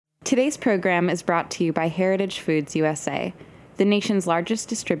Today's program is brought to you by Heritage Foods USA, the nation's largest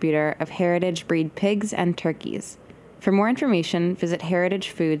distributor of heritage breed pigs and turkeys. For more information, visit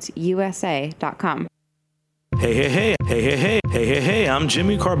heritagefoodsusa.com. Hey, I'm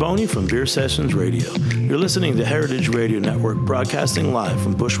Jimmy Carboni from Beer Sessions Radio. You're listening to Heritage Radio Network, broadcasting live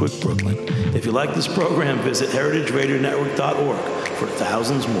from Bushwick, Brooklyn. If you like this program, visit heritageradionetwork.org for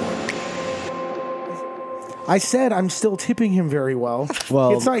thousands more. I said I'm still tipping him very well.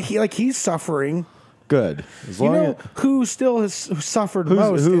 Well, it's not he's suffering. Good. Who still has suffered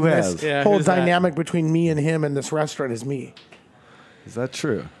most who in has? this whole dynamic between me and him and this restaurant is me. Is that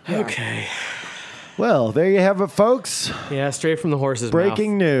true? Yeah. Okay. Well, there you have it, folks. Yeah, straight from the horse's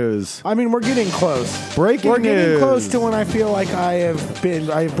Breaking mouth. news. I mean, we're getting close. We're getting news. close to when I feel like I've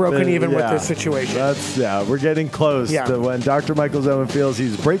broken even with this situation. We're getting close to when Dr. Michael Zoman feels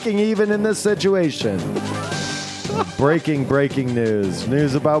he's breaking even in this situation. breaking news.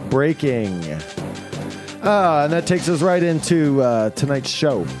 News about breaking. And that takes us right into tonight's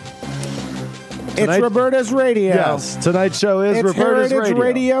show. It's Roberta's Radio. Yes, tonight's show is Roberta's Heritage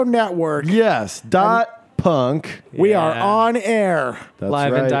Radio Network. Yes, .punk. We are on air. That's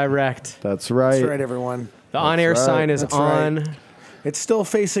live right. and direct. That's right. That's right, everyone. The on-air sign is on. Right. It's still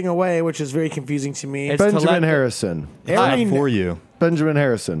facing away, which is very confusing to me. It's Benjamin Harrison. Hi for you. Benjamin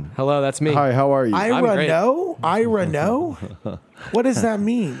Harrison. Hello, that's me. Hi, how are you? Ira no? What does that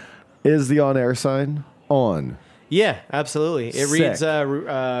mean? Is the on-air sign on? Yeah, absolutely. It Sick. reads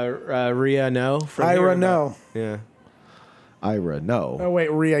Ria No. From Ira here, no. Yeah. Ira no. Oh, wait,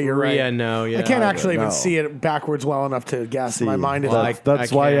 Ria, you're right. Ria No, yeah. I can't actually no. even see it backwards well enough to guess. My mind is...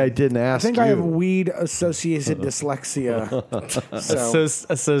 That's why I didn't ask I think you. I have weed-associated dyslexia.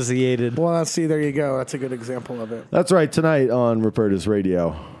 Associated. Well, let's see. There you go. That's a good example of it. That's right. Tonight on Roberta's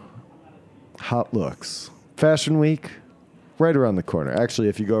Radio, Hot Looks. Fashion Week, right around the corner. Actually,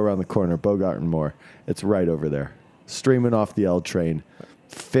 if you go around the corner, Bogart and Moore, it's right over there. Streaming off the L train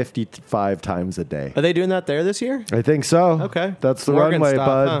 55 times a day. Are they doing that there this year? I think so. Okay. That's the Morgan runway, stop,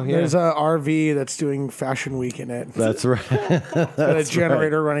 bud. huh? Yeah. There's a RV that's doing Fashion Week in it. That's right. Got a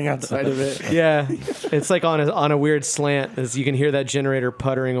generator running outside of it. Yeah. It's like on a weird slant as you can hear that generator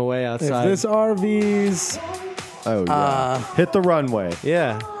puttering away outside. If this RV's... Oh, yeah. Hit the runway.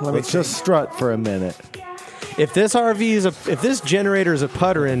 Yeah. Let's just strut for a minute. If this if this generator's a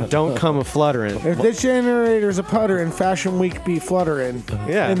putterin', don't come a flutterin'. If this generator's a puttering, Fashion Week be fluttering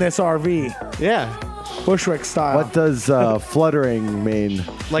in this RV. Yeah. Bushwick style. What does fluttering mean?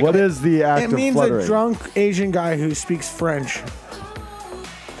 Like what is the act It of means fluttering? a drunk Asian guy who speaks French.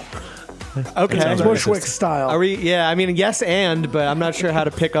 Okay. Bushwick style. Are we? Yeah, I mean, yes, but I'm not sure how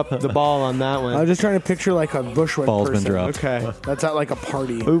to pick up the ball on that one. I'm just trying to picture like a Bushwick Ball's been person. dropped. Okay. That's at like a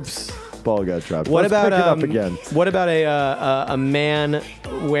party. Oops. Ball got dropped. What Let's about pick it up again? What about a man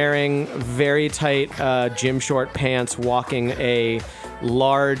wearing very tight gym short pants, walking a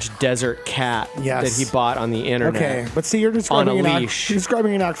large desert cat that he bought on the internet? Okay, but see, you're describing on a leash. you're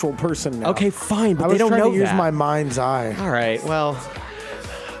describing an actual person now. Okay, fine, but I they was don't trying know to use that. my mind's eye. All right, well,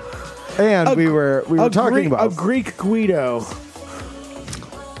 And we were talking about a Greek Guido.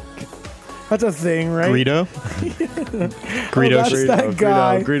 That's a thing, right? Greedo? Greedo, that's shoots. that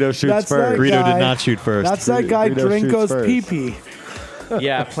guy. Greedo shoots That's first. that Greedo guy. did not shoot first. That's that guy Greedo shoots Drinko's first. pee-pee.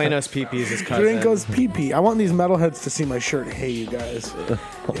 yeah, Planos PP is his cousin. Drinko's pee-pee. I want these metalheads to see my shirt. Hey, you guys.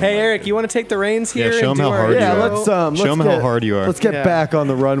 Hey, Eric, you want to take the reins here? Yeah, show and him do how our hard you Yeah, are. let's Show 'em how hard you are. Let's get Yeah. back on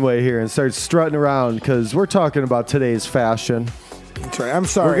the runway here and start strutting around because we're talking about today's fashion. That's right. I'm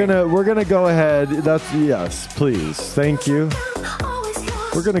sorry. We're gonna go ahead. Yes, please. Thank you.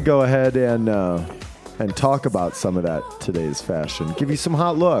 We're gonna go ahead and talk about some of that today's fashion. Give you some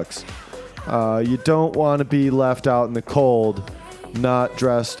hot looks. You don't want to be left out in the cold, not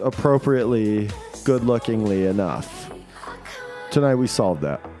dressed appropriately, good-lookingly enough. Tonight we solved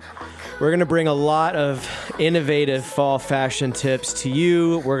that. We're going to bring a lot of innovative fall fashion tips to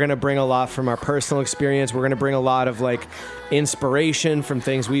you. We're going to bring a lot from our personal experience. We're going to bring a lot of inspiration from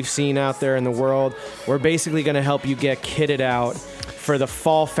things we've seen out there in the world. We're basically going to help you get kitted out for the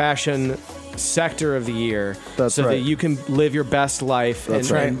fall fashion sector of the year, That's so right. that you can live your best life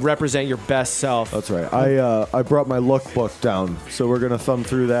and represent your best self. That's right. I brought my lookbook down, so we're gonna thumb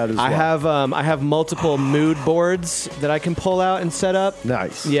through that as well. I have multiple mood boards that I can pull out and set up.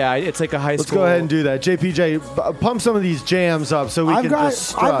 Nice. Yeah, it's like a high Let's school. go ahead and do that. JPJ, pump some of these jams up so we I've can got just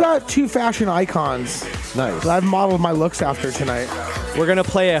strut. I've got two fashion icons Nice. that I've modeled my looks after tonight. We're gonna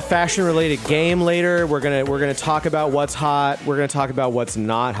play a fashion-related game later. We're gonna talk about what's hot. We're gonna talk about what's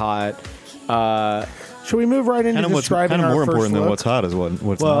not hot. Should we move right into describing kind of our more first important than look? what's hot is what's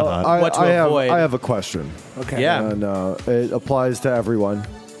Well, not hot. What to avoid. I have a question. Okay. Yeah. And it applies to everyone.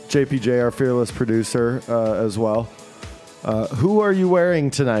 JPJ, our fearless producer, as well. Who are you wearing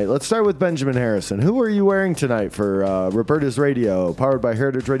tonight? Let's start with Benjamin Harrison. Who are you wearing tonight for Roberta's Radio, powered by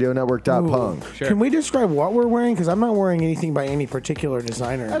heritageradionetwork.punk? Sure. Can we describe what we're wearing? Because I'm not wearing anything by any particular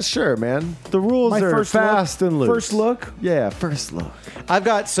designer. Sure, man. The rules are fast and loose. First look? Yeah, first look. I've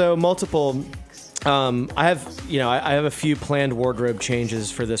got multiple. I have a few planned wardrobe changes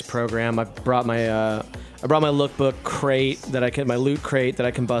for this program. I brought my lookbook crate my loot crate that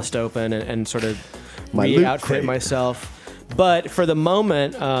I can bust open and sort of re-outfit myself. But for the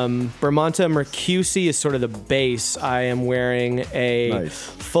moment, Bermonta Mercusy is sort of the base. I am wearing a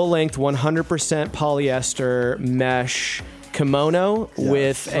full-length 100% polyester mesh kimono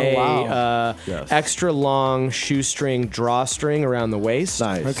with extra long shoestring drawstring around the waist.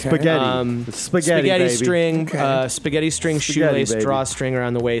 Nice. Okay. Spaghetti string, spaghetti string shoelace drawstring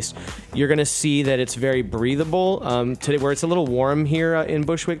around the waist. You're going to see that it's very breathable. Today, where it's a little warm here in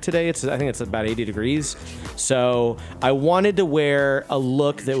Bushwick today, I think it's about 80 degrees. So I wanted to wear a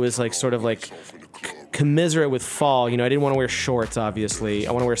look that was sort of commiserate with fall. I didn't want to wear shorts, obviously.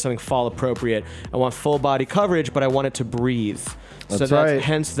 I want to wear something fall appropriate. I want full body coverage, but I want it to breathe. That's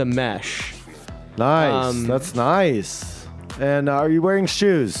hence the mesh. Nice. That's nice. And are you wearing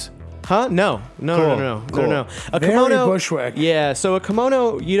shoes? Huh? No. A kimono. Bushwick. Yeah. So a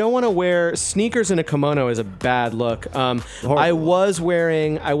kimono, you don't want to wear sneakers in a kimono is a bad look. I was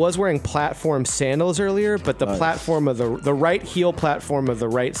wearing platform sandals earlier, but the platform of the right heel platform of the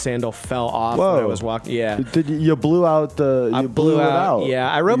right sandal fell off when I was walking. Yeah. You blew out I blew it out.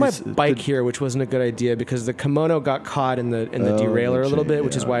 Yeah. I rode my bike here, which wasn't a good idea because the kimono got caught in the derailleur a little bit,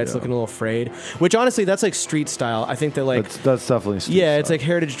 which is why it's looking a little frayed. Which honestly, that's street style. I think that that's definitely street style. It's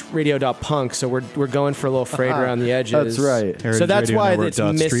Heritage Radio.punk, so we're going for a little frayed around the edges. That's right. So that's why it's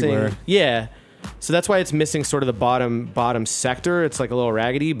missing. Yeah. So that's why it's missing sort of the bottom sector. It's a little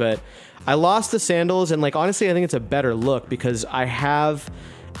raggedy, but I lost the sandals, and honestly, I think it's a better look because I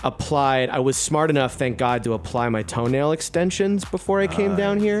was smart enough, thank God, to apply my toenail extensions before I came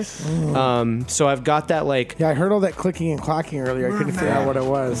down here. So I've got that I heard all that clicking and clacking earlier. I couldn't figure out what it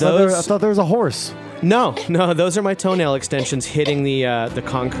was. I thought there was a horse. No, those are my toenail extensions hitting the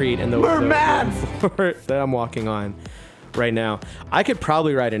concrete and the floor that I'm walking on right now. I could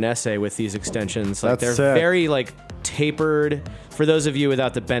probably write an essay with these extensions. They're sick. Very tapered. For those of you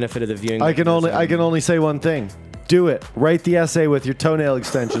without the benefit of the viewing, I can only say one thing. Do it. Write the essay with your toenail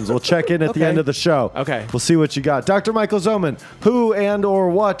extensions. We'll check in at the end of the show. Okay. We'll see what you got. Dr. Michael Zoman, who and or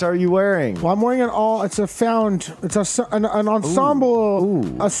what are you wearing? Well, I'm wearing an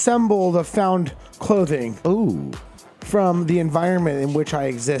ensemble assembled of found clothing. Ooh. From the environment in which I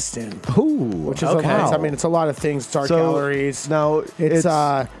exist in. Ooh. Which is it's a lot of things. It's art galleries. Now it's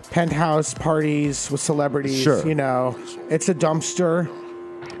penthouse parties with celebrities. Sure. It's a dumpster.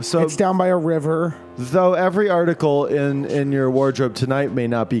 So it's down by a river. Though every article in your wardrobe tonight may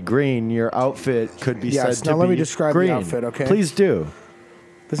not be green, your outfit could be said to be green. Let me describe the outfit, okay? Please do.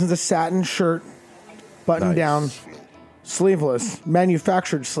 This is a satin shirt, button down, sleeveless,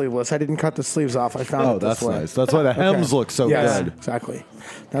 manufactured sleeveless. I didn't cut the sleeves off. I found it this way. Nice. That's why the hems look so good. Exactly.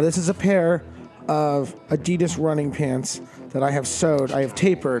 Now this is a pair of Adidas running pants that I have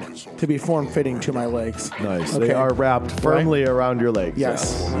tapered to be form-fitting to my legs. Nice. Okay. They are wrapped firmly around your legs.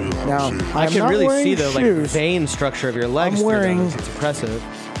 Yes. Now, I can really see the vein structure of your legs. I'm wearing it's impressive.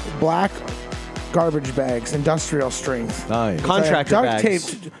 Black garbage bags, industrial strength. Nice. Contractor duct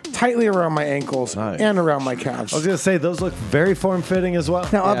bags. taped tightly around my ankles and around my calves. I was going to say, those look very form-fitting as well.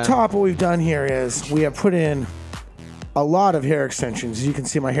 Now, up top, what we've done here is we have put in a lot of hair extensions. As you can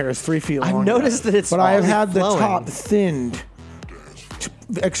see, my hair is 3 feet long. I've noticed that but I have had the top thinned,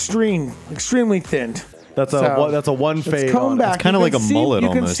 extremely thinned. That's a one fade. It's combed back. It's kind of like a mullet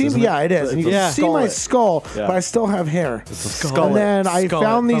almost. It is. And you can see my skull, but I still have hair. It's a skull. And then I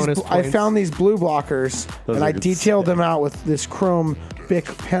found these blue blockers, and I detailed them out with this chrome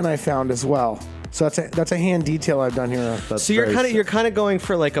Bic pen I found as well. So that's a hand detail I've done here. So you're kind of going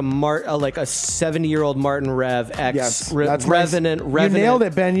for like a 70-year-old Martin Rev X. Yes, Revenant. You nailed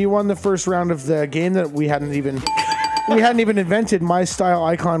it, Ben. You won the first round of the game that we hadn't even invented. My style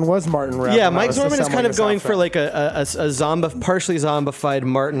icon was Martin Rev. Yeah, Mike Zorman is kind of going for like a partially zombified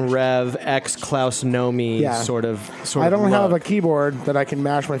Martin Rev X Klaus Nomi sort of. I don't have a keyboard that I can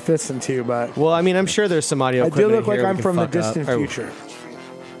mash my fists into, but well, I mean, I'm sure there's some audio. I do look like I'm from the distant future.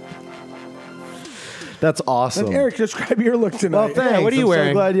 That's awesome. And Eric, describe your look tonight. Well, thanks. Yeah, what are you wearing?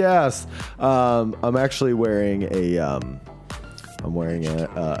 I'm so glad you asked. I'm actually wearing a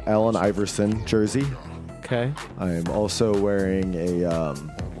Allen Iverson jersey. Okay. I'm also wearing a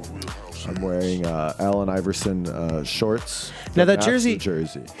I'm wearing Allen Iverson shorts. Now that That's jersey,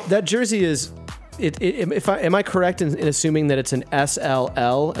 the jersey. is. Am I correct in assuming that it's an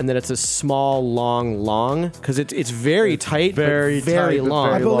SLL and that it's a small, long? Because it's very tight, very but very tight, but long.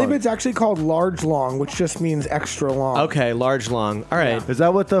 I very believe long. it's actually called large long, which just means extra long. Okay, large, long. All right. Is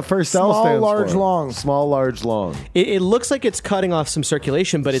that what the first L Small, stands large, for? long. Small, large, long. It looks like it's cutting off some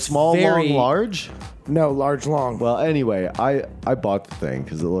circulation, but it's Small, very long, large? No, large long. Well, anyway, I bought the thing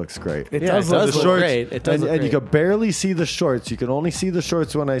because it looks great. It Yeah, does it look does good. look great. It does look and you great. can barely see the shorts. You can only see the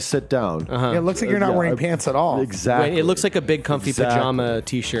shorts when I sit down. Yeah, it looks like you're not Yeah, wearing I- pants at all. Exactly. It looks like a big, comfy Exactly. pajama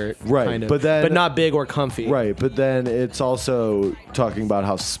T-shirt, Right, kind of, but not big or comfy. Right, but then it's also talking about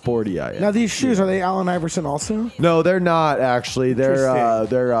how sporty I am. Now these shoes, are they Allen Iverson also? No, they're not actually. They're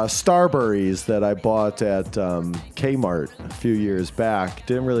Interesting. Starburys that I bought at Kmart a few years back.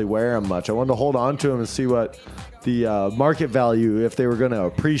 Didn't really wear them much. I wanted to hold on to them and see what the market value, if they were going to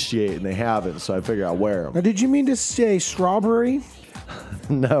appreciate, and they haven't. So I figured I'll wear them. Now, did you mean to say strawberry?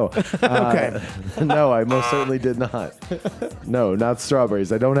 No, Okay. no, I most certainly did not. No, not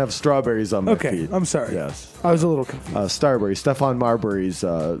strawberries. I don't have strawberries on my Okay, feet. I'm sorry. Yes. I was a little confused. Starbury, Stephon Marbury's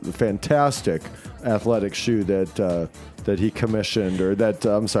fantastic athletic shoe that he commissioned, or that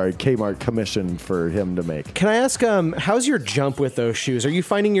Kmart commissioned for him to make. Can I ask, how's your jump with those shoes? Are you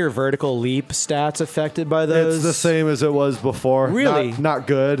finding your vertical leap stats affected by those? It's the same as it was before. Really? Not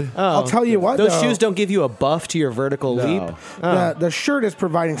good. I'll tell you what, Those though, shoes don't give you a buff to your vertical leap. the shirt is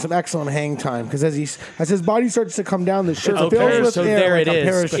providing some excellent hang time because as his body starts to come down, the shirt Okay, fills with so air there like it a is.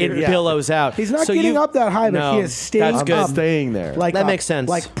 parachute. It Yeah. billows out. He's not So getting you- up that high, but No, he is staying that's good. up. Staying there. Like That makes sense.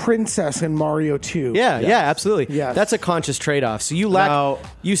 Like Princess in Mario 2. Yeah, absolutely. Yes. That's a conscious trade-off. So you lack, Now-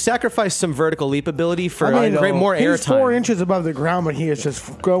 you sacrifice some vertical leap ability for I mean, more air he's time. 4 inches above the ground, but he is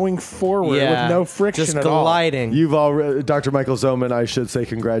just going forward Yeah, with no friction just at all. gliding. You've already, Dr. Michael Zoman, I should say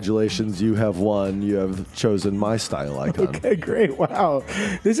congratulations. You have won. You have chosen my style icon. Okay, great. Wow.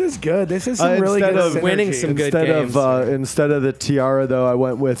 This is good. This is some really Instead good of synergy. winning some good games. Instead of the tiara, though, I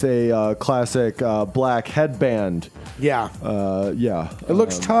went with a classic black headband. Yeah. Yeah. It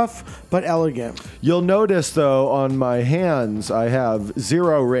looks tough, but elegant. You'll notice, though, on my hands, I have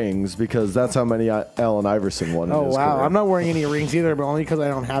 0 rings because that's how many Allen Iverson won. Oh, in his wow. career. I'm not wearing any rings either, but only because I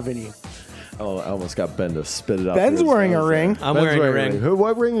don't have any. Oh, I almost got Ben to spit it out. Ben's through his wearing a nose ring. there. I'm Ben's wearing a ring.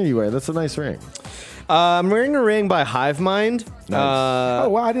 What ring are you wearing? That's a nice ring. I'm wearing a ring by Hivemind. Oh,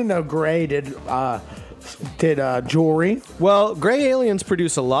 wow. I didn't know Gray did jewelry. Well, Gray Aliens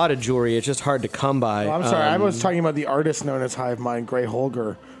produce a lot of jewelry. It's just hard to come by. I'm sorry. I was talking about the artist known as Hivemind, Gray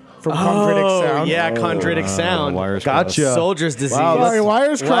Holger, from Chondritic Sound. Yeah, Chondritic Sound. Wires Gotcha. crossed. Soldier's disease. Wow, sorry,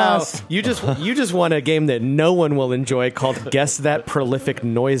 wires crossed. You just won a game that no one will enjoy called Guess That Prolific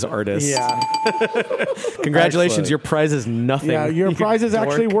Noise Artist. Yeah. Congratulations, Excellent. your prize is nothing. Yeah, your you prize is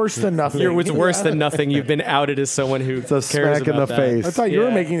actually dork. worse than nothing. It's worse than nothing. You've been outed as someone who a cares smack in about the that. face. I thought you were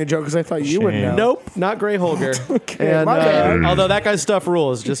Yeah. making the joke because I thought you would Shame. know. Nope, not Gray Holger. Okay, And, my bad. Although that guy's stuff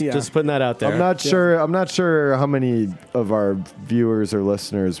rules. Just Yeah. putting that out there. I'm not sure. I'm not sure how many of our viewers or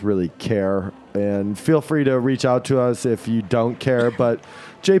listeners really care. And feel free to reach out to us if you don't care. But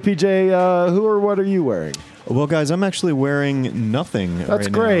JPJ, who or what are you wearing? Well, guys, I'm actually wearing nothing. That's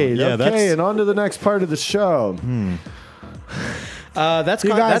right great. Now. Yeah, okay, and on to the next part of the show. That's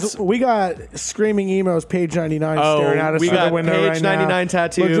You guys, that's we got screaming emos, page 99, staring at us we through got the window page right 99 now.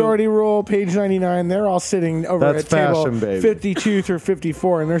 tattoo. Majority rule, page 99. They're all sitting over That's at table fashion, baby. 52 through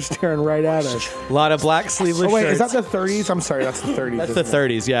 54, and they're staring right at us. a lot of black sleeveless Oh, wait, is shirts. that the 30s? I'm sorry, that's the 30s. That's the isn't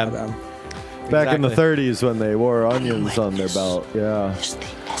it? 30s, yeah. Back in the Exactly. 30s when they wore onions on their belt. Yeah.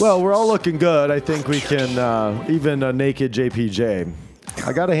 Well, we're all looking good. I think we can even a naked JPJ.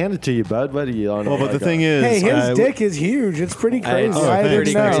 I gotta hand it to you, bud. What are you on? Well, but the thing is, Hey, his I- dick is huge. It's pretty crazy. Oh, I thanks,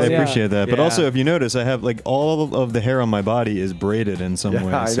 didn't know. thanks. I Yeah. appreciate that. But Yeah. also, if you notice, I have like all of the hair on my body is braided in some Yeah,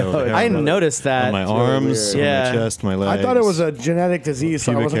 way. I So know. hair I on my- noticed that. on my really arms, weird. on Yeah. my chest, my legs. I thought it was a genetic disease,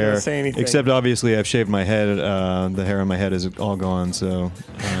 so I pubic wasn't going hair. to say anything. Except obviously, I've shaved my head. The hair on my head is all gone. So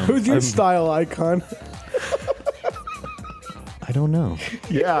Who's your style icon? I don't know.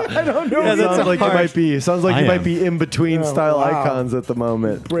 Yeah. I don't know. Yeah, that's Sounds like you hard. might be. Sounds like I you might am. be in between Oh, style wow. icons at the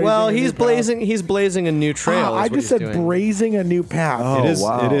moment. Brazing Well, a new he's path. blazing a new trail. Ah, is I what just he's said doing. brazing a new path. Oh, It is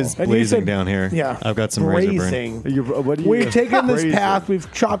wow. it is And you blazing said- down here. Yeah, I've got some razor burn. brazing. What do you? We've taken this Razor. path, we've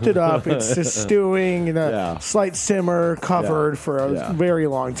chopped it up. It's just stewing in a Yeah. slight simmer, covered for a Yeah. very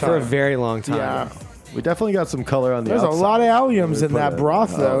long time. for a very long time. yeah. We definitely got some color on the There's outside. a lot of alliums We in put that it-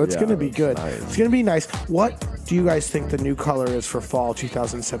 broth, though. oh, It's yeah, going to be that's good. nice. It's going to be nice. What do you guys think the new color is for fall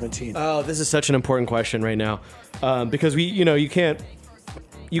 2017? Oh, this is such an important question right now, because you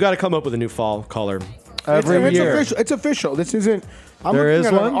got to come up with a new fall color Every it's year. official. It's official. This isn't I'm There looking is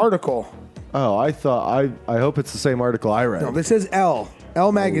at one? an article. Oh, I hope it's the same article I read. No, this is Elle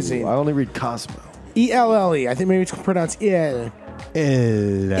Magazine. I only read Cosmo. ELLE. I think maybe it's pronounced EL.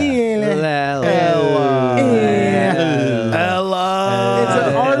 Ella. It's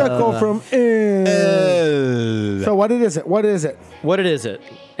an article from So what is it? What is it? What is it,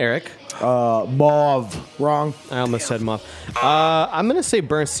 Eric? Mauve. Wrong. I almost said mauve. I'm gonna say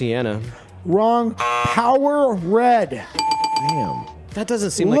burnt sienna. Wrong. Power red. Damn. That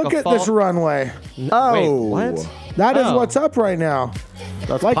doesn't seem Look like a at fall. this runway. Oh. Wait, what? That is Oh. what's up right now.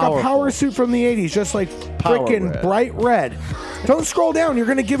 That's Like powerful. a power suit from the 80s, just like Power freaking red. bright red. Don't scroll down. You're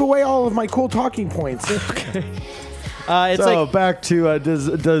going to give away all of my cool talking points. It's So like back to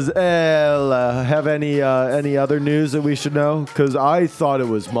does Elle have any other news that we should know? Because I thought it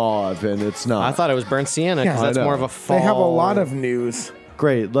was mauve and it's not. I thought it was burnt sienna because Yeah, I that's know. more of a fall. They have a lot of news.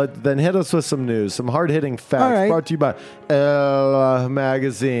 Great. Then hit us with some news, some hard hitting facts. All right. Brought to you by Elle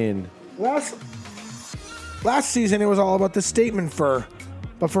Magazine. Last season, it was all about the statement fur.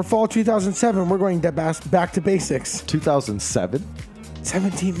 But for fall 2007, we're going to back to basics. 2007.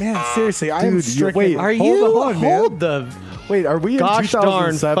 17, man, seriously, I am Dude, stricken. wait, Are Hold you on, man. hold the Wait, are we in gosh darn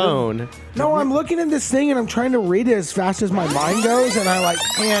 2007? phone? No, I'm looking at this thing and I'm trying to read it as fast as my mind goes, and I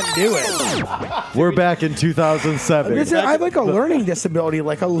can't do it. We're back in 2007. I have like a learning disability,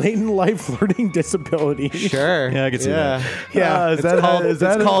 like a late in life learning disability. Sure. Yeah, I can see that. Yeah, is It's that called, is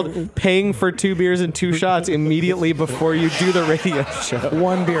that it's called paying for 2 beers and 2 shots immediately before you do the radio show.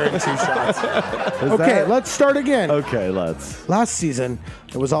 1 beer and 2 shots. is Okay, that- let's start again. Okay, let's. Last season,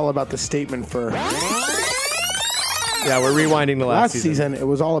 it was all about the statement fur. Yeah, we're rewinding the Last season, it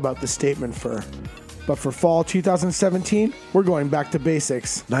was all about the statement fur. But for fall 2017, we're going back to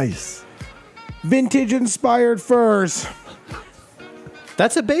basics. Nice. Vintage inspired furs.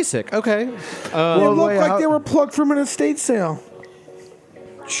 That's a basic. Okay. They look wait, like how- they were plucked from an estate sale.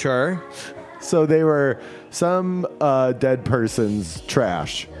 Sure. So they were some dead person's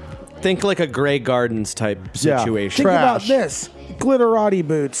trash. Think like a Grey Gardens type Yeah. situation. Think about Trash. this. Glitterati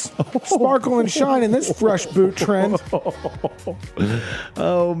boots. Sparkle and shine in this fresh boot trend.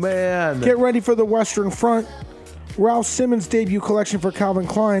 Oh man. Get ready for the Western Front. Ralph Simmons' debut collection for Calvin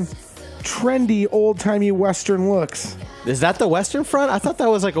Klein. Trendy, old-timey Western looks. Is that the Western Front? I thought that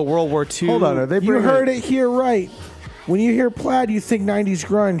was like a World War II. Hold on, are they You bringing heard it here right. When you hear plaid, you think 90s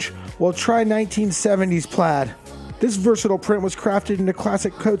grunge. Well, try 1970s plaid. This versatile print was crafted into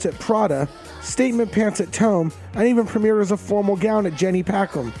classic coats at Prada, statement pants at Tome, and even premiered as a formal gown at Jenny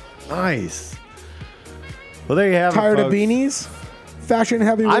Packham. Nice. Well, there you have Tired it, of folks. beanies? Fashion I'm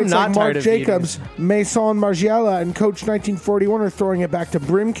heavyweights not like tired Marc of Jacobs, Maison Margiela, and Coach 1941 are throwing it back to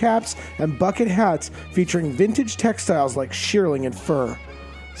brim caps and bucket hats featuring vintage textiles like shearling and fur.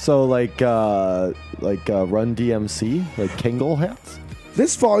 So like Run DMC, like Kangol hats.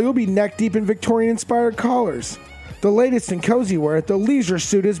 This fall, you'll be neck deep in Victorian-inspired collars. The latest in cozy wear, the leisure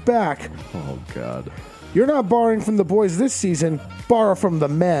suit is back. Oh God. You're not borrowing from the boys this season, borrow from the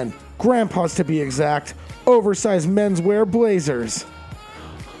men. Grandpas to be exact. Oversized menswear blazers.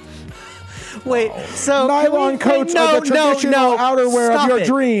 Wait, so Nylon coats are the traditional outerwear of Stop your it.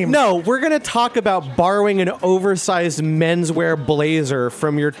 dreams. No, we're gonna talk about borrowing an oversized menswear blazer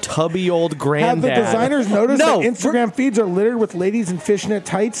from your tubby old Have granddad. the designers noticed no, that Instagram feeds are littered with ladies in fishnet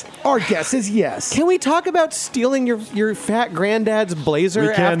tights? Our guess is yes. Can we talk about stealing your fat granddad's blazer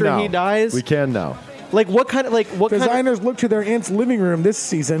We can after now. he dies? We can now. Like what kind of Designers look to their aunt's living room this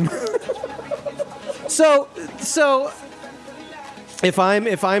season. So if I'm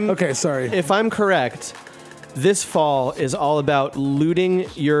Okay, sorry. If I'm correct, this fall is all about looting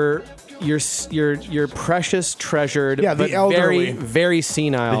your precious, treasured, Yeah, the but elderly. very, very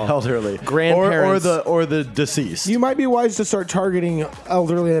senile, Elderly. grandparents. or the deceased. You might be wise to start targeting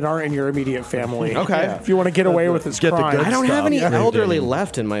elderly that aren't in your immediate family. Okay. If you want to get away with this Get the crime. good I don't have any Stop. elderly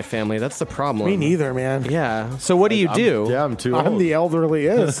left in my family. That's the problem. Me neither, man. Yeah. So what do you do? Yeah, I'm too old. I'm the elderly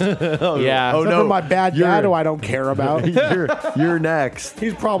is. Except Yeah. Oh, for no. my bad You're- dad who I don't care about. you're next.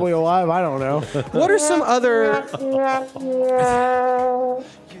 He's probably alive. I don't know. What are some other?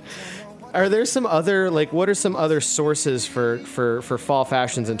 Are there some other what are some other sources for fall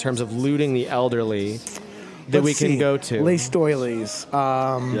fashions in terms of looting the elderly that we Let's can see. go to? Lace doilies.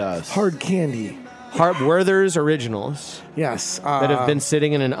 Yes. Hard candy. Werther's originals Yes. that have been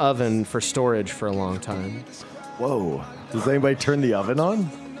sitting in an oven for storage for a long time. Whoa. Does anybody turn the oven on?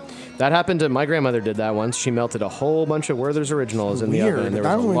 That happened to my grandmother. Did that once. She melted a whole bunch of Werther's originals in the weird. oven. There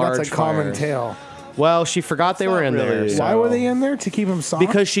I was a don't think large that's a common fire. tale. Well, she forgot they were in there. really. so- Why were they in there? To keep them soft?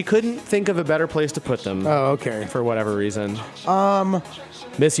 Because she couldn't think of a better place to put them. Oh, okay. For whatever reason.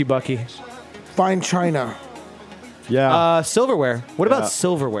 Miss you, Bucky. Fine china. Yeah. Silverware. What about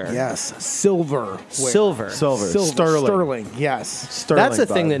silverware? Yes, silver. Silver. Sterling. Yes. Sterling, That's a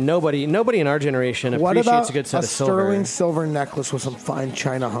thing bud. that nobody in our generation What appreciates about a good set a of silver. sterling silver necklace with some fine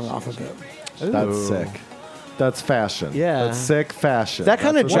china hung off of it? That's sick. That's fashion. Yeah. That's sick fashion. That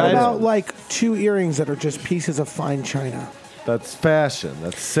kinda That's What what it about is. like 2 earrings that are just pieces of fine china? That's fashion.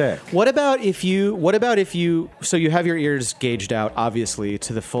 That's sick. What about if you so you have your ears gauged out obviously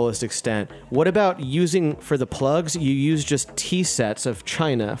to the fullest extent. What about using for the plugs you use just tea sets of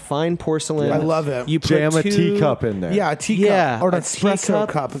china, fine porcelain. I love it. You put Jam a 2 teacup in there. Yeah, a teacup Yeah, or an a espresso teacup.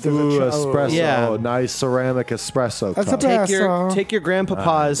 cup. If there's Ooh, a espresso. Yeah. Oh, nice ceramic espresso That's cup. the best. Take your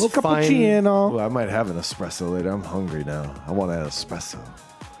grandpapa's little fine cappuccino. Ooh, I might have an espresso later. I'm hungry now. I want an espresso.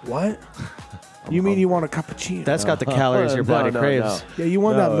 What? You mean you want a cappuccino? That's got the calories your body craves. Yeah, you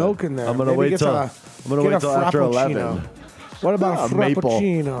want No, that milk in there. I'm gonna Maybe wait get till a- I'm gonna get wait a till after frappuccino. 11. What about a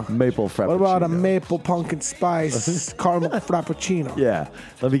frappuccino? Maple frappuccino. What about a maple pumpkin spice caramel frappuccino? Yeah,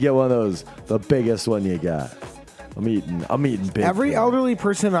 let me get one of those. The biggest one you got. I'm eating big. Every elderly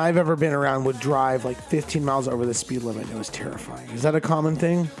person I've ever been around would drive like 15 miles over the speed limit. It was terrifying. Is that a common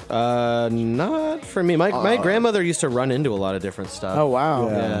thing? Not for me. My grandmother used to run into a lot of different stuff. Oh,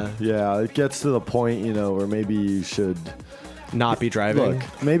 wow. Yeah, it gets to the point, where maybe you should Not be driving.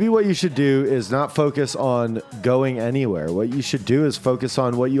 look. Maybe what you should do is not focus on going anywhere. What you should do is focus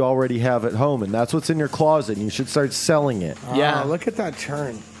on what you already have at home, and that's what's in your closet. And you should start selling it. Yeah. Oh, look at that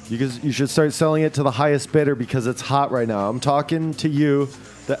turn. You should start selling it to the highest bidder because it's hot right now. I'm talking to you,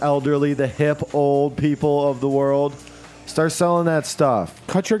 the elderly, the hip, old people of the world. Start selling that stuff.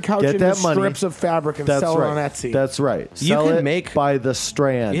 Cut your couch Get into that money. strips of fabric and That's sell right. it on Etsy. That's right. You Sell can it make- by the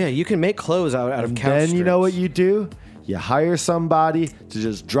strand. Yeah, you can make clothes out of And couch then you know what strips. you do? You hire somebody to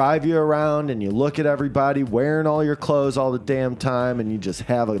just drive you around and you look at everybody wearing all your clothes all the damn time and you just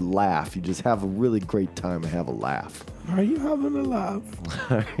have a laugh. You just have a really great time and have a laugh. Are you having a laugh?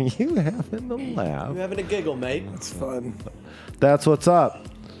 Are you having a laugh? You having a giggle, mate? It's fun. That's what's up.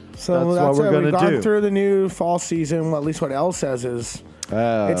 So That's that's what we're it. gonna We've gone do. through the new fall season. Well, at least what Elle says is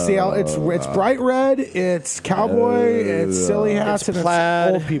it's bright red, it's cowboy, it's silly hats, and Plaid.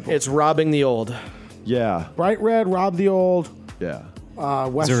 it's old people. It's robbing the old. Yeah. bright red, rob the old, Yeah.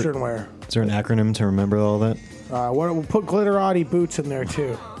 Western wear. Is there an acronym to remember all that? We'll put glitterati boots in there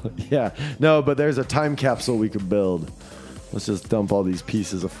too. Yeah. No, but there's a time capsule we could build. Let's just dump all these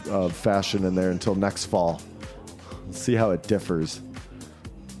pieces of fashion in there until next fall. Let's see how it differs.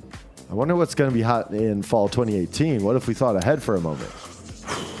 I wonder what's going to be hot in fall 2018. What if we thought ahead for a moment?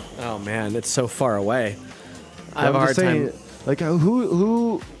 Oh man, it's so far away. I have a I'm hard just saying, time. Like,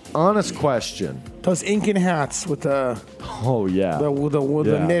 who? Honest question. Those Incan hats with the Oh yeah.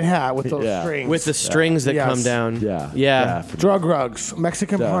 the knit hat with those Yeah. strings. With the strings that Yes. come down. Yeah. Yeah. drug rugs,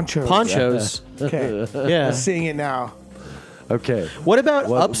 Mexican Yeah. ponchos. Ponchos. Okay, Yeah. I'm seeing it now. Okay. What about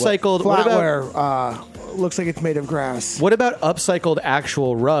What- upcycled? What about, Flatware. Looks like it's made of grass. what about upcycled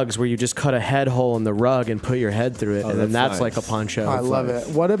actual rugs where you just cut a head hole in the rug and put your head through it, and then that's that's like a nice. poncho? I love it.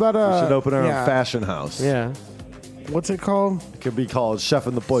 What about We should open our yeah. own fashion house. Yeah. What's it called? It could be called Chef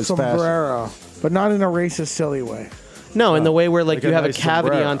and the Boys Fashion. Sombrero, but not in a racist, silly way. No, in the way where like like you a have nice a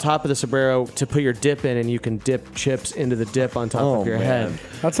cavity sombrero. on top of the sombrero to put your dip in, and you can dip chips into the dip on top Oh, of your man. head.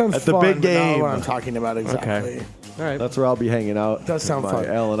 That sounds At the fun, big but not game. what I'm talking about exactly. All right. That's where I'll be hanging out. Does sound with my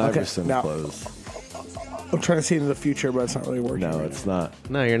fun. Allen Okay, Iverson now- clothes. I'm trying to see into the future, but it's not really working. No, right it's now. not.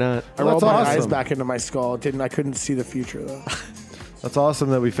 No, you're not. I Well, rolled that's my eyes awesome. back into my skull. I couldn't see the future though. That's awesome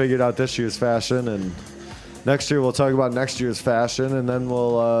that we figured out this year's fashion, and next year we'll talk about next year's fashion, and then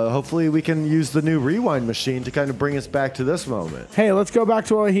we'll hopefully we can use the new rewind machine to kind of bring us back to this moment. Hey, let's go back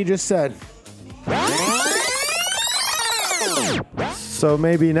to what he just said. So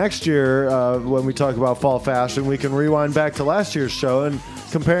maybe next year, when we talk about fall fashion, we can rewind back to last year's show and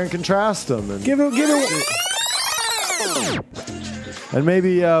compare and contrast them. And, Give it. and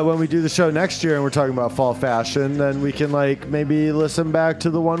maybe when we do the show next year and we're talking about fall fashion, then we can like maybe listen back to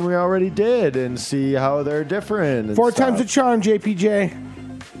the one we already did and see how they're different. And 4 stuff. times the charm, JPJ.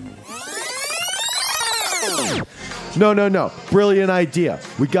 No. Brilliant idea.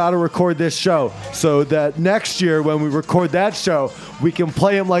 We got to record this show so that next year when we record that show, we can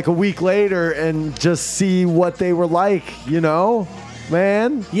play them like a week later and just see what they were like,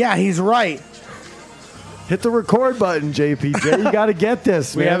 Man, Yeah, he's right. hit the record button, JPJ. You got to get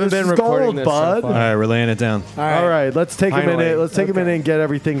this, We man. haven't This been is recording gold, this so bud. far. All right, we're laying it down. All right, let's take Finally. a minute. Let's take a minute and get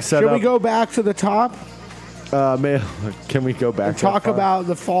everything set Should up. we go back to the top Can we go back and that talk far? about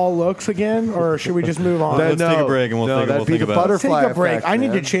the fall looks again, or should we just move on? Then Let's take a break and we'll think- that'd we'll be think the about it. Let's take butterfly a break. effect, I need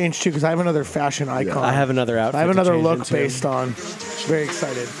to man. change too because I have another fashion icon. I have another outfit. I have to another change look into. based on. Very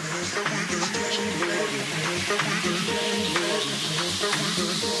excited.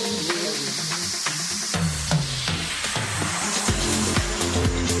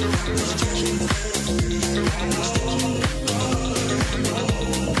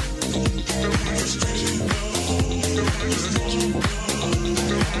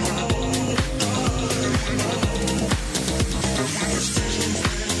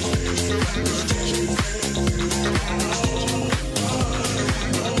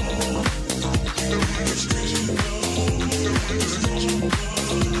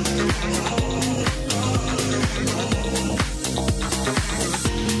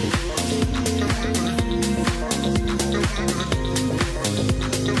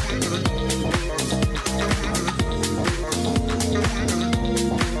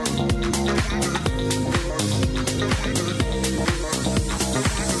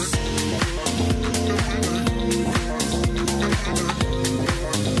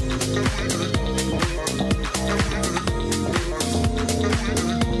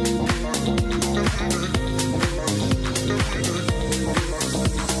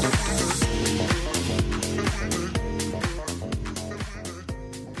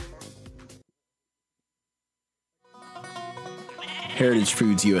 Heritage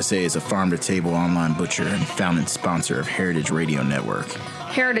Foods USA is a farm-to-table online butcher and founding sponsor of Heritage Radio Network.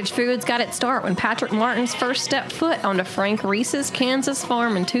 Heritage Foods got its start when Patrick Martins first stepped foot onto Frank Reese's Kansas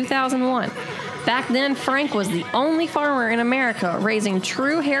farm in 2001. Back then, Frank was the only farmer in America raising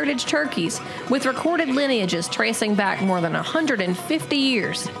true heritage turkeys with recorded lineages tracing back more than 150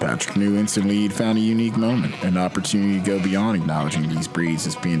 years. Patrick knew instantly he'd found a unique moment, an opportunity to go beyond acknowledging these breeds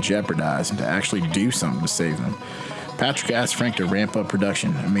as being jeopardized and to actually do something to save them. Patrick asked Frank to ramp up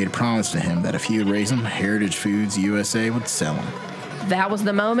production and made a promise to him that if he would raise them, Heritage Foods USA would sell them. That was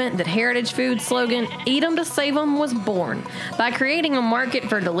the moment that Heritage Foods' slogan, Eat 'em to Save 'em, was born. By creating a market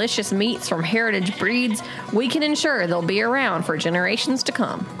for delicious meats from heritage breeds, we can ensure they'll be around for generations to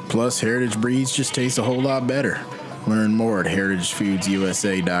come. Plus, heritage breeds just taste a whole lot better. Learn more at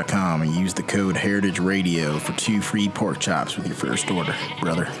heritagefoodsusa.com and use the code HeritageRadio for 2 free pork chops with your first order,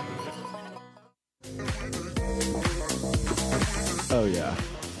 brother. Oh, yeah.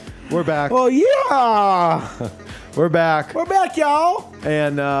 We're back. Oh, yeah. We're back. We're back, y'all.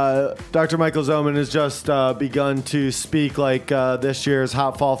 And Dr. Michael Zoman has just begun to speak like this year's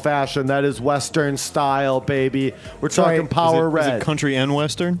hot fall fashion. That is Western style, baby. We're talking right. power Is red. it country and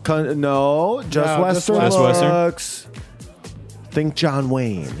Western? No, just No, Western just looks. Think John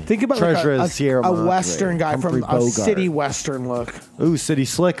Wayne. Think about Treasure like of Sierra a Madre, Western guy Humphrey from a Bogart. city Western look. Ooh, city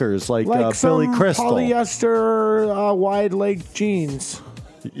slickers like Like Billy some Crystal. polyester wide leg jeans.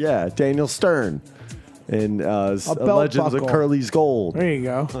 Yeah, Daniel Stern. In belt Legends buckle. of Curly's Gold. There you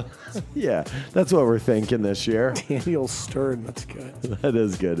go. Yeah, that's what we're thinking this year. Daniel Stern. That's good. That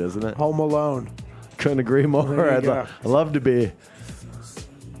is good, isn't it? Home Alone. Couldn't agree more. There you go. I'd love to be.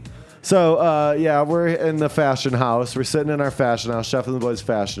 So, yeah, we're in the fashion house. We're sitting in our fashion house, Chef and the Boys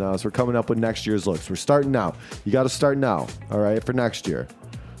fashion house. We're coming up with next year's looks. We're starting now. You got to start now, all right, for next year.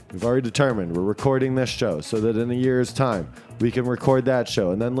 We've already determined we're recording this show so that in a year's time, we can record that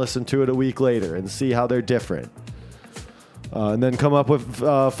show and then listen to it a week later and see how they're different. And then come up with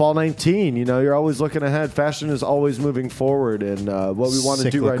fall 19. You know, you're always looking ahead. Fashion is always moving forward. And what we want to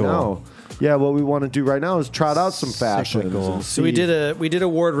do right now. Yeah, what we want to do right now is trot out some fashions. And So we did a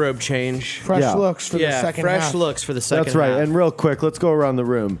wardrobe change. Fresh Yeah. looks for the second fresh half. looks for the second That's right. half. And real quick, let's go around the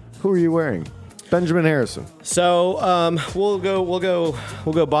room. Who are you wearing? Benjamin Harrison. So we'll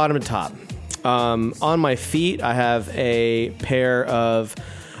go bottom to top. On my feet, I have a pair of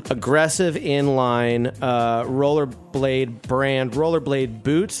aggressive inline rollerblade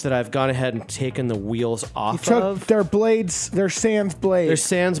boots that I've gone ahead and taken the wheels off Took of. their blades, their sans blades. They're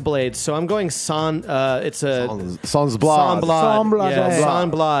sans blades, so I'm going sans. It's a Sans Blad. Sans-Blad. Yeah, Sans-Blad.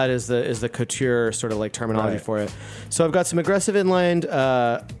 Sans-Blad is the couture sort of like terminology Right. for it. So I've got some aggressive inlined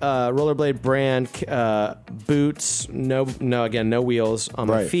rollerblade brand boots. No wheels on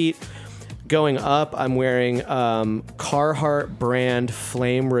my Right. feet. Going up, I'm wearing Carhartt brand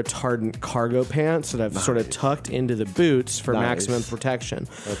flame retardant cargo pants that I've sort of tucked into the boots for Nice. maximum protection.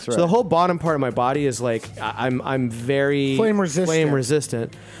 That's So right. the whole bottom part of my body is like I'm very Flame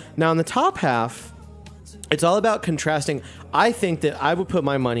resistant. Now on the top half, it's all about contrasting. I think that I would put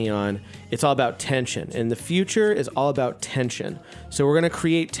my money on it's all about tension. And the future is all about tension. So we're going to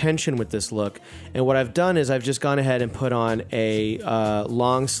create tension with this look. And what I've done is I've just gone ahead and put on a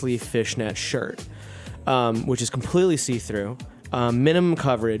long sleeve fishnet shirt, which is completely see-through. Minimum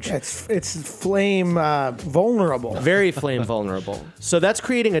coverage. It's flame vulnerable. Very flame vulnerable. So that's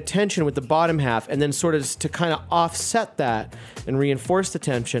creating a tension with the bottom half, and then sort of to kind of offset that and reinforce the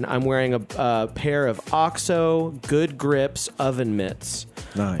tension, I'm wearing a pair of OXO Good Grips oven mitts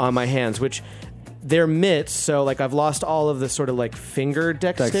Nice. on my hands, which they're mitts, so like I've lost all of the sort of like finger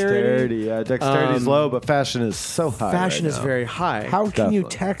dexterity. Yeah, dexterity is low, but fashion is so high. Fashion right is now. very high. How can you Definitely.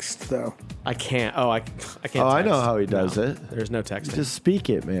 text though? I can't. I can't. Oh, I know text. how he does No, it. There's no texting. Just speak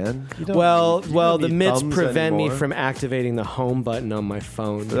it, man. You don't well, need- you don't the need mitts thumbs prevent me anymore. from activating the home button on my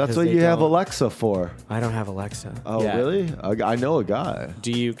phone. That's because what they you have don't. Alexa for. I don't have Alexa. Oh, Yeah. really? I know a guy.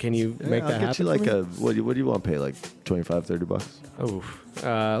 Can you make I'll that get happen? you like for me? a what do you want to pay, like $25-$30?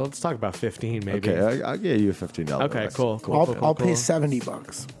 Oh, let's talk about 15 maybe. Okay, I'll get you a $15. Okay, cool. I'll pay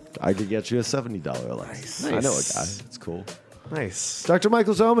 $70. I could get you a $70 Alexa. I know a guy. It's cool. Nice. Dr.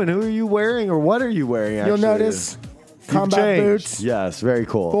 Michael Zoman, who are you wearing, or what are you wearing? You'll Actually, notice You've combat changed. boots, Yes, very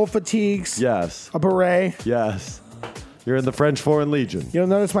cool. full fatigues, Yes, a beret. yes. You're in the French Foreign Legion. You'll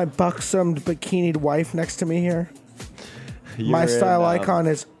notice my buxom bikinied wife next to me here. My You're in, style icon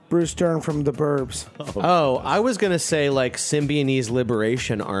is Bruce Dern from The Burbs. Oh, I was gonna say like Symbionese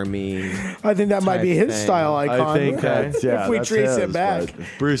Liberation Army. I think that might be Type his thing. style icon. I think that's if we that's trace his, it back. but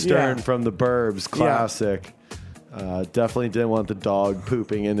Bruce Yeah. Dern from the Burbs, classic. Definitely didn't want the dog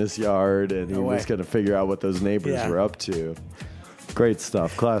pooping in his yard, and he No was way. going to figure out what those neighbors Yeah. were up to. Great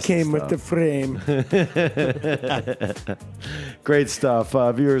stuff, classic Came stuff. with the frame. Great stuff,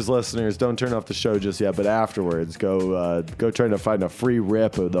 viewers, listeners. Don't turn off the show just yet, but afterwards, go try to find a free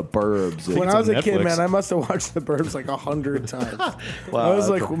rip of the Burbs. When I was a kid, Netflix. man, I must have watched The Burbs like 100 times. Wow, I was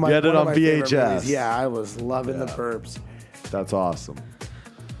like, you one had it of on my favorite VHS. movies. Yeah, I was loving The Burbs. That's awesome.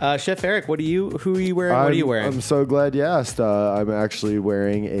 Chef Eric, who are you wearing? What are you wearing? I'm so glad you asked. I'm actually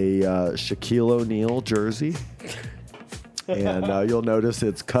wearing a Shaquille O'Neal jersey. And you'll notice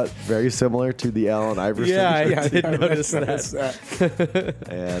it's cut very similar to the Allen Iverson. Yeah, I jersey. did notice that.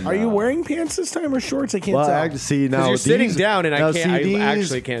 And, Are you wearing pants this time or shorts? I can't Well, tell. I see now. Because you're sitting these- down, and now, I see,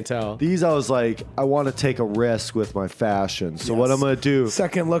 actually can't tell. These, I was like, I want to take a risk with my fashion. So what I'm going to do?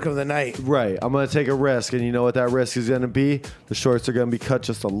 Second look of the night. Right, I'm going to take a risk, and you know what that risk is going to be? The shorts are going to be cut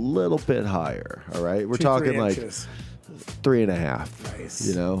just a little bit higher. All right, we're 2-3 talking like inches. 3.5. Nice.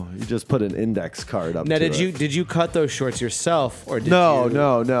 You know, you just put an index card up. Now, to did you cut those shorts yourself, or did No, you?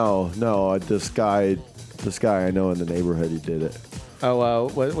 no. This guy I know in the neighborhood, he did it. Oh,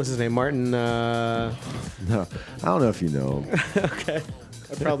 what was his name? Martin. No, I don't know if you know him. Okay,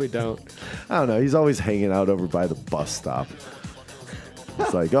 I probably don't. I don't know. He's always hanging out over by the bus stop.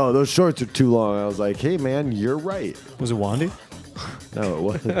 It's like, oh, those shorts are too long. I was like, hey, man, you're right. Was it Wandy? No, it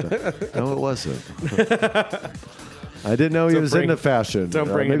wasn't. No, it wasn't. I didn't know he Don't was bring- into fashion. don't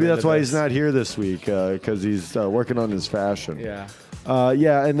bring maybe him that's into why this. he's not here this week because he's working on his fashion. Yeah.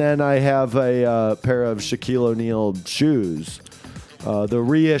 Yeah, and then I have a pair of Shaquille O'Neal shoes. The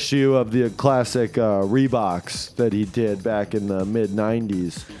reissue of the classic Reeboks that he did back in the mid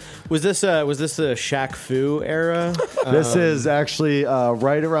 '90s. Was this a Shaq Fu era? This is actually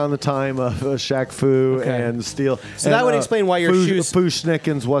right around the time of Shaq Fu Okay. and Steel. So that would explain why your shoes-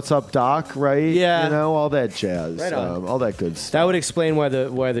 Fushnickens, What's Up, Doc? Right? Yeah. You know all that jazz. Right on. All that good stuff. That would explain why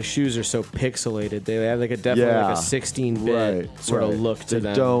the shoes are so pixelated. They have like a 16-bit sort of look to they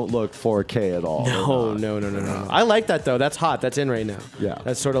them. don't look 4K at all. No. I like that though. That's hot. That's in right now. Yeah.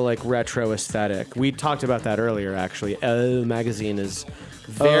 That's sort of like retro aesthetic. We talked about that earlier. Actually, Elle magazine is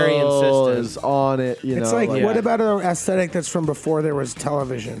very insistent. Is on it. You It's know, like, Yeah. what about an aesthetic that's from before there was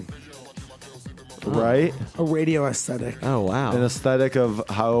television? right? A radio aesthetic. Oh wow. An aesthetic of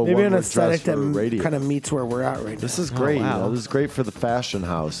how Maybe one an would aesthetic dress that for radio. kind of meets where we're at right This now. is great. wow. You know, this is great for the fashion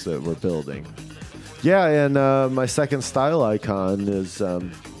house that we're building. Yeah, and my second style icon is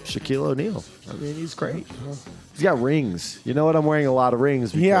Shaquille O'Neal. I mean, he's great. He's got rings. You know what? I'm wearing a lot of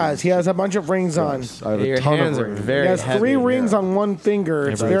rings. He has a bunch of rings on. Yes, I have Your a ton hands of are rings. very He has heavy. 3 rings on one finger.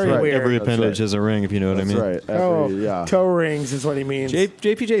 It's Every, very right. weird. every That's appendage right. is a ring, if you know what I That's mean. right. Yeah. toe rings is what he means.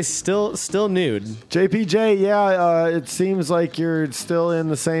 JPJ's still nude. JPJ, yeah, it seems like you're still in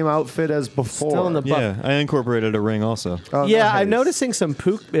the same outfit as before. Still in the buff. Yeah, I incorporated a ring also. Oh, Yeah, nice. I'm noticing some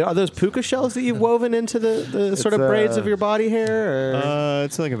are those puka shells that you've woven into the sort of It's, braids of your body hair? Or?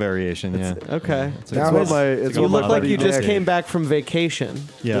 It's like a variation, yeah. Okay. It's Now What his- my, it's You what look my like buddy you just Nick- came back from vacation.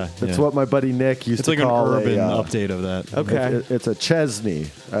 yeah. It's yeah. what my buddy Nick used It's to like an call urban a, update of that. Okay. It's a Chesney,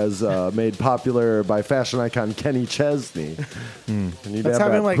 as made popular by fashion icon Kenny Chesney. And you'd That's have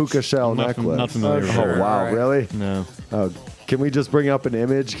having, that like, puka shell not necklace. not familiar with Oh, it. wow, Right. really? No. Oh, can we just bring up an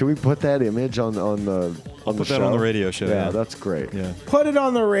image? Can we put that image on the I'll the put show? that on the radio show. Yeah, Yeah, that's great. yeah. Put it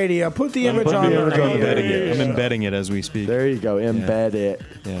on the radio. Put the image Put on the the image on radio. embedding it. I'm embedding it as we speak. There you go. Embed it.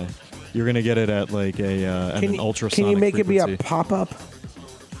 Yeah. You're gonna get it at like at an ultrasonic Can you make it be a frequency. pop-up?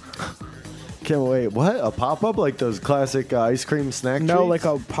 Can't wait. What? A pop-up like those classic ice cream snack No, treats? like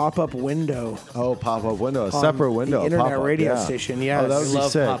a pop-up window. Oh, pop-up window. A on separate window. the a internet pop-up, radio yeah. station, Oh, yes. that I would be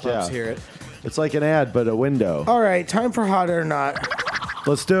Love sick. pop-ups Yeah. here. It's like an ad, but a window. All right, time for hot or not.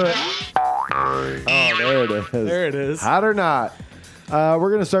 Let's do it. Oh, there it is. There it is. Hot or not. We're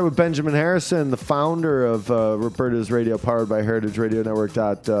going to start with Benjamin Harrison, the founder of Roberta's Radio, powered by Heritage Radio Network.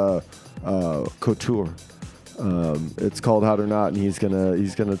 Couture. It's called Hot or Not, and he's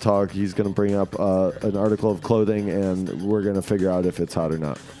gonna talk. He's gonna bring up an article of clothing, and we're gonna figure out if it's hot or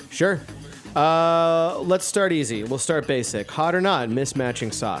not. Sure. Let's start easy. We'll start basic. Hot or not?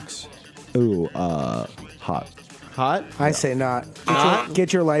 Mismatching socks. Ooh, hot. Hot? I say not. Not?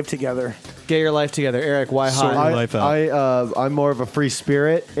 Get your life together. Get your life together, Eric. Why Sort hot? your life out. I'm more of a free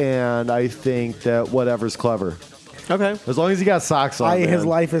spirit, and I think that whatever's clever. Okay. As long as you got socks on, His man.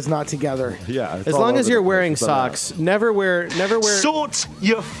 life is not together. Yeah. it's As all long as over you're the place. wearing It's not socks, never wear. Sort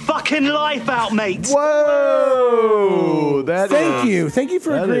your fucking life out, mate. Whoa! Thank you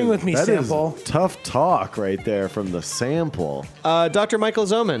for agreeing with me, that is Sample. tough talk right there from the sample. Dr. Michael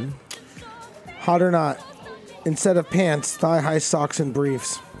Zoman. Hot or not. Instead of pants, thigh-high socks and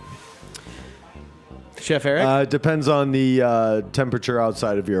briefs. Chef Eric. Depends on the temperature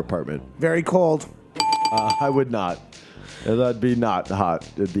outside of your apartment. Very cold. I would not. That'd be not hot.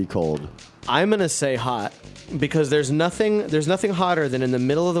 It'd be cold. I'm gonna say hot because there's nothing hotter than in the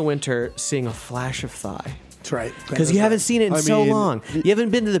middle of the winter seeing a flash of thigh. That's right. Because you haven't seen it in I so mean, long. You haven't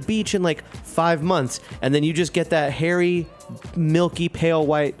been to the beach in like 5 months, and then you just get that hairy, milky, pale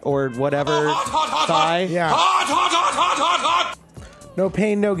white or whatever thigh. Yeah. No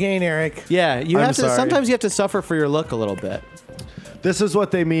pain, no gain, Eric. Yeah, you I'm have to. sorry. Sometimes you have to suffer for your look a little bit. This is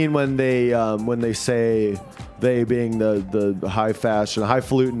what they mean when they say they being the high fashion,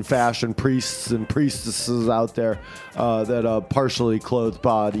 highfalutin fashion priests and priestesses out there that a partially clothed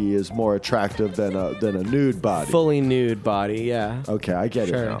body is more attractive than a nude body. Fully nude body. Yeah. Okay, I get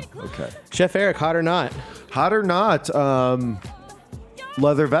Sure. it now. Okay, Chef Eric, hot or not? hot or not?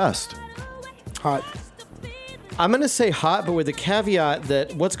 Leather vest. Hot. I'm gonna say hot, but with the caveat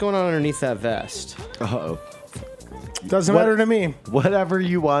that what's going on underneath that vest? Uh-oh. Doesn't matter to me. Whatever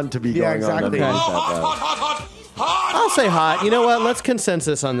you want to be Yeah, going exactly. on underneath that vest. I'll say hot. You know what? Let's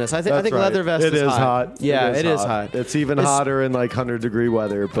consensus on this. I think That's right. leather vest It is is hot. Yeah, it is hot. It's even It's- hotter in like 100-degree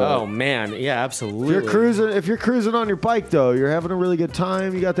weather. But Oh man, yeah, absolutely. if you're cruising on your bike though, you're having a really good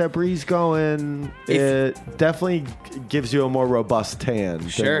time. You got that breeze going. It definitely gives you a more robust tan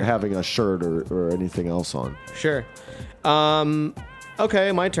Sure. than having a shirt or anything else on. Sure.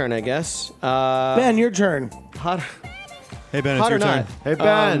 Okay, my turn, I guess. Ben, your turn. Hot. Hey, Ben, it's Hot or your turn. not? Hey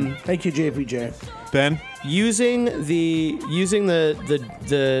Ben, Thank you, JPJ. Ben? Using the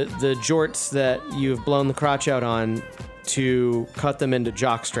jorts that you've blown the crotch out on to cut them into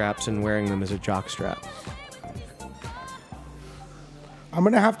jock straps and wearing them as a jock strap. I'm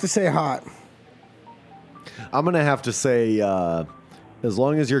going to have to say hot. I'm gonna have to say, as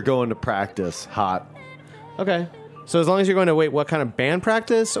long as you're going to practice, hot. Okay. So as long as you're going to what kind of band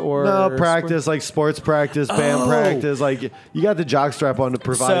practice or No, practice like sports practice, band practice. Like you got the jockstrap on to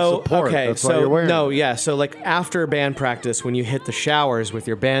provide support. Okay, That's so why you're wearing no, it. yeah. So like after band practice, when you hit the showers with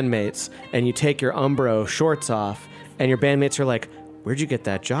your bandmates and you take your Umbro shorts off, and your bandmates are like, "Where'd you get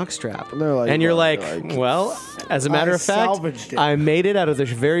that jockstrap?" And they're like, and you're well, like, "Well, as a matter I of fact, salvaged it." I made it out of the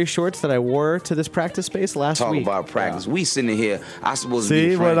very shorts that I wore to this practice space last Talk week." about practice. We sitting here. I supposed to be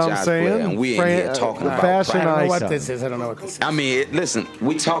See the what I'm franchise player, saying? and we in here talking about fashion I don't know practice. what this is. I don't know what this is. I mean, listen,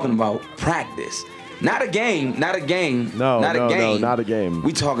 we talking about practice, not a game, not a game, No, not no, a game, no, not a game.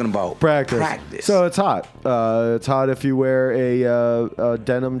 We talking about Practice. So it's hot. It's hot if you wear a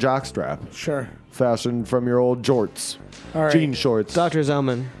denim jockstrap, Sure. fashioned from your old jorts, All right. jean shorts. Dr.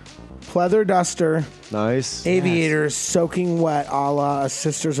 Zellman. Pleather duster, Nice. aviators, soaking wet, a la a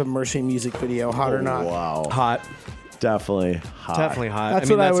Sisters of Mercy music video. Hot or not? Wow. Hot. Definitely hot. Definitely hot. That's I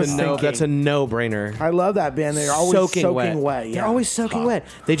mean, what I that's was a no. thinking. That's a no-brainer. I love that band. They're always soaking wet. Yeah. They're always soaking wet.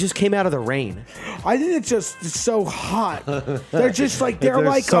 They just came out of the rain. I think it's just so hot. They're just like they're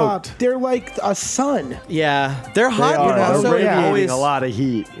soaked. like a sun. Yeah, they're They hot, are but also radiating always a lot of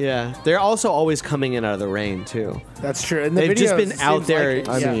heat. Yeah, they're also always coming in out of the rain too. That's true. And the They've just videos, been it out seems there. like it.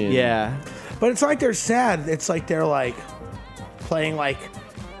 I Yeah. mean- yeah, But it's like they're sad. It's like they're like playing like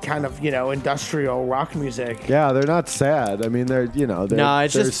kind of industrial rock music. Yeah, they're not sad. I mean, they're No,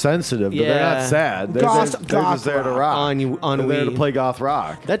 it's they're just- sensitive, but they're yeah. not sad. They're, Goth- they're goth just there to rock. rock. On they're there to weed. play goth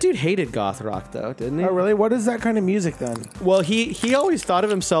rock. That dude hated goth rock though, didn't he? Oh really? What is that kind of music then? Well, he always thought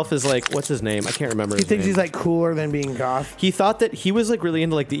of himself as like, what's his name? I can't remember. He his thinks name. he's like cooler than being goth. He thought that he was like really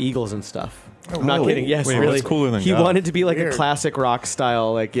into like the Eagles and stuff. I'm not really? kidding. Yes, Wait, really. what's cooler than he goth? wanted to be like Weird. a classic rock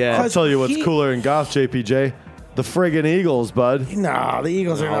style. Like yeah. I'll tell you what's He- cooler than goth, JPJ. The friggin' Eagles, bud. No, the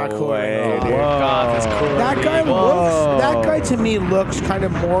Eagles are not cooler. way, than dude. goth. Goth is cooler. That guy Whoa. looks. That guy to me looks kind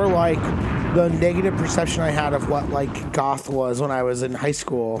of more like the negative perception I had of what like goth was when I was in high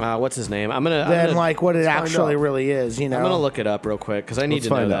school What's his name? than like what it actually really is. You know, I'm gonna look it up real quick because I need Let's to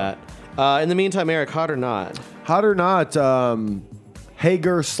know find that. In the meantime, Eric, hot or not? Hot or not,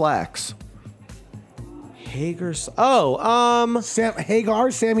 Hager slacks. Hager. Sammy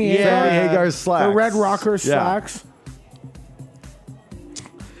Hagar, Sammy Hagar. Sammy Hagar's slacks. The Red Rocker slacks.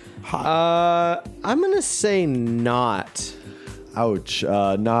 I'm gonna say not. Ouch.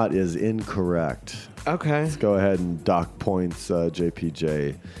 Not is incorrect. Okay. Let's go ahead and dock points,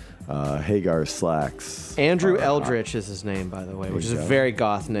 JPJ. Hagar slacks. Andrew Eldritch is his name, by the way, which is a very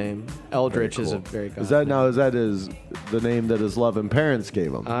goth name. Eldritch is a very goth. Is that the name that his loving parents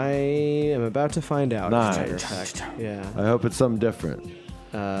gave him? I am about to find out. Nice. As a matter of fact. Yeah. I hope it's something different.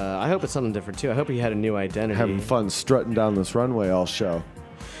 I hope it's something different too. I hope he had a new identity. Having fun strutting down this runway all show.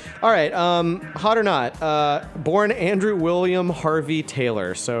 All right, hot or not, born Andrew William Harvey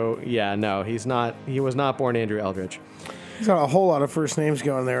Taylor. So yeah, no, he's not. He was not born Andrew Eldritch. He's got a whole lot of first names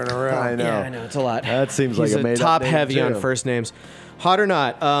going there in a row. I know. Yeah, I know it's a lot. That seems He's like a made top up name heavy too. on first names. Hot or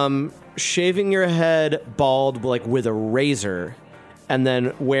not, shaving your head bald like with a razor, and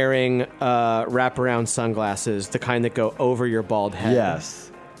then wearing wraparound sunglasses, the kind that go over your bald head.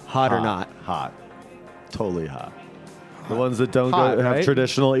 Yes. Hot or not? Hot. Totally hot. The ones that don't Hot, have right?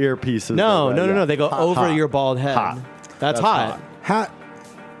 traditional earpieces. No. They go Hot. over Hot. your bald head. Hot. That's hot. Hat,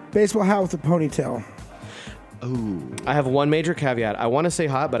 baseball hat with a ponytail. Ooh. I have one major caveat. I want to say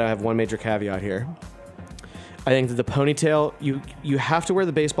hot, but I have one major caveat here. I think that the ponytail, you have to wear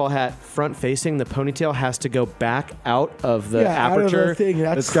the baseball hat front facing. The ponytail has to go back out of the aperture. Out of the thing.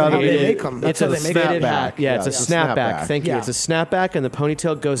 That's It's gotta how be- they make them. That's It's how a they make fitted them. hat. Yeah, it's a snapback. Thank you. Yeah. It's a snapback, and the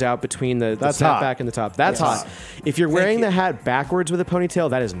ponytail goes out between the That's snapback hot. and the top. That's Yes. hot. If you're wearing the hat backwards with a ponytail,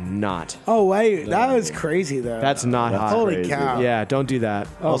 that is not. Oh wait, that was crazy though. That's not hot. Holy crazy. cow. Yeah, don't do that.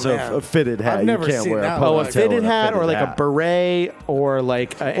 Also, man. a fitted hat. I've never you can't seen wear that a one. Oh, a ponytail fitted with hat or like a hat. beret or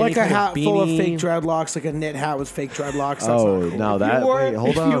like any Like a kind hat of full of beanie. fake dreadlocks, like a knit hat with fake dreadlocks. That's Oh, not cool. now that. Wait,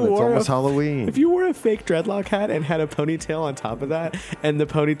 hold on. It's almost Halloween. If you wore a fake dreadlock hat and had a ponytail on top of that, and the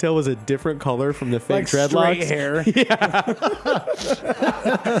ponytail was a different color from the fake like dreadlocks, straight hair.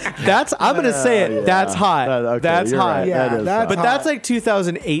 that's I'm gonna say it. yeah. That's hot. Okay, That's you're hot. right. Yeah, That is that's hot. But that's like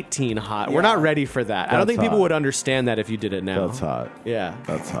 2018 hot. We're not ready for that. I don't That's think people hot. would understand that if you did it now. That's hot. Yeah.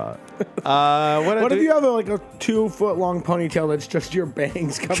 That's hot. What if you have like a 2 foot long ponytail that's just your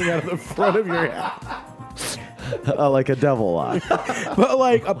bangs coming out of the front of your head, Like a devil lock. but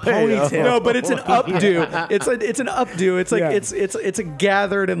like a ponytail? No, but it's an updo. It's an updo. It's like Yeah. it's a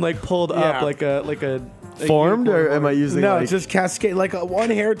gathered and like pulled Yeah. up like a Formed, or am I using? No, like, it's just cascade, like a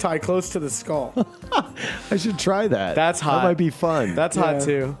one hair tie close to the skull. I should try that. That's hot. That might be fun. That's Yeah. hot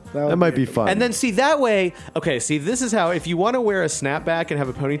too. That might be fun. And then see that way. Okay, see this is how if you want to wear a snapback and have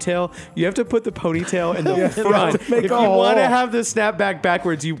a ponytail, you have to put the ponytail in the front. make If a you want to hole. have the snapback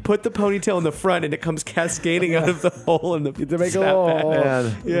backwards, you put the ponytail in the front and it comes cascading out of the hole in the To make a little snapback. hole.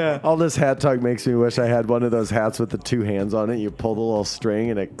 Man, Yeah. all this hat talk makes me wish I had one of those hats with the 2 hands on it. You pull the little string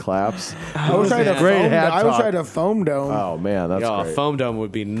and it claps. I wish I had a Great foam. hat I wish talk. I had a foam dome. Oh man, that's Yo, a great. foam dome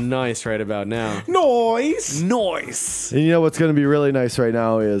would be nice right about now. Noise. Noise. And you know what's going to be really nice right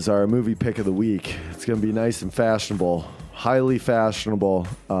now is our movie pick of the week. It's going to be nice and fashionable, highly fashionable.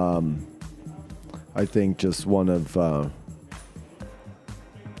 I think just one of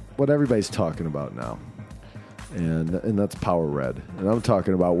what everybody's talking about now, and that's Power Red. And I'm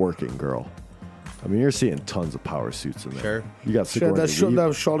talking about Working Girl. I mean, you're seeing tons of power suits in there. Sure. You got Sure, Sigourney the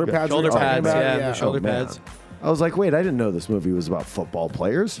Weaver. shoulder Yeah. pads. we Shoulder were talking pads, about, yeah, the shoulder man. pads. I was like, wait, I didn't know this movie was about football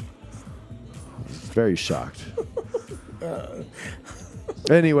players. I was very shocked.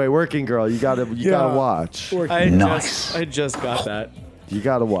 Anyway, Working Girl, you gotta watch. I just got that. You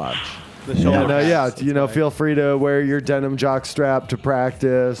gotta watch. The shoulder pads. You know, feel free to wear your denim jock strap to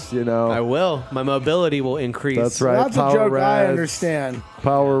practice. You know, I will. My mobility will increase. that's right. That's a Power joke I Reds. understand.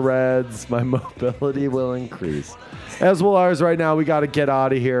 Power Reds. My mobility will increase. As will ours right now. We got to get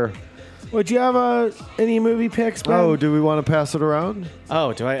out of here. Would you have any movie picks, Ben? Oh, do we want to pass it around?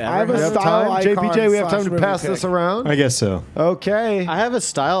 Oh, do I ever? I have a We have style time? icon JPJ, we have slash time to movie pass pick. this around? I guess so. Okay. I have a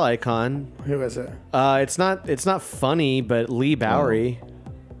style icon. Who is it? It's not funny, but Lee Bowery.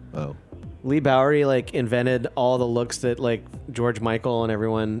 Oh. Lee Bowery like invented all the looks that like George Michael and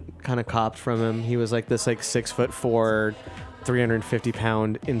everyone kind of copped from him. He was like this like 6'4",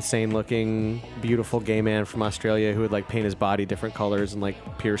 350-pound, insane-looking, beautiful gay man from Australia who would like paint his body different colors and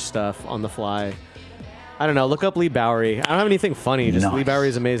like pierce stuff on the fly. I don't know. Look up Lee Bowery. I don't have anything funny. Just Lee Bowery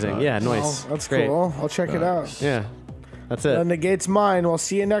is amazing. Yeah, nice. Oh, that's great. cool. I'll check it out. Yeah. That's it. That negates mine. We'll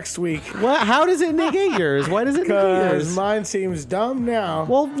see you next week. What? How does it negate yours? Why does it negate Because yours? mine seems dumb now.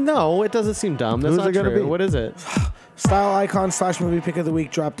 Well, no, it doesn't seem dumb. That's Who's not it gonna true. be? What is it? Style icon / movie pick of the week,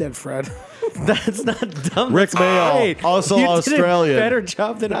 Drop Dead Fred. That's not dumb. Rick That's Mayall, great. also you Australian. Did a better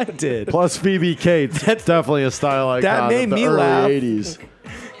job than I did. Plus Phoebe Cates. That's definitely a style icon That made of the me early laugh. 80s.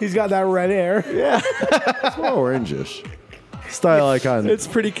 He's got that red hair. Yeah. It's more orangish. Style icon. It's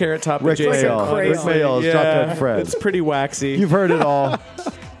pretty Carrot Top Rick adjacent. Mayall. crazy. Rick Mayall is Drop Dead Fred. It's pretty waxy. You've heard it all.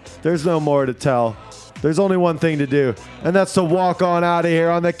 There's no more to tell. There's only one thing to do, and that's to walk on out of here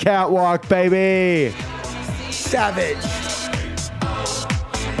on the catwalk, baby. Savage.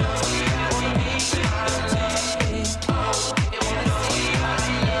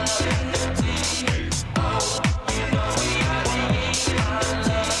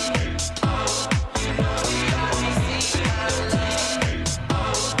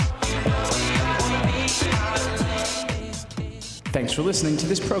 Thanks for listening to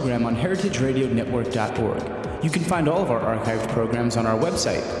this program on heritageradionetwork.org. You can find all of our archived programs on our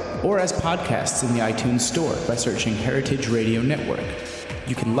website or as podcasts in the iTunes Store by searching Heritage Radio Network.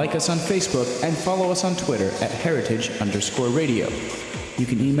 You can like us on Facebook and follow us on Twitter at heritage_radio. You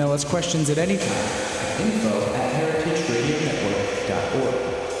can email us questions at any time at info@heritageradionetwork.org.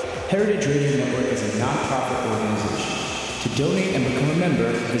 Heritage Radio Network is a non-profit organization. To donate and become a member,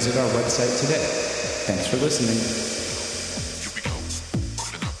 visit our website today. Thanks for listening.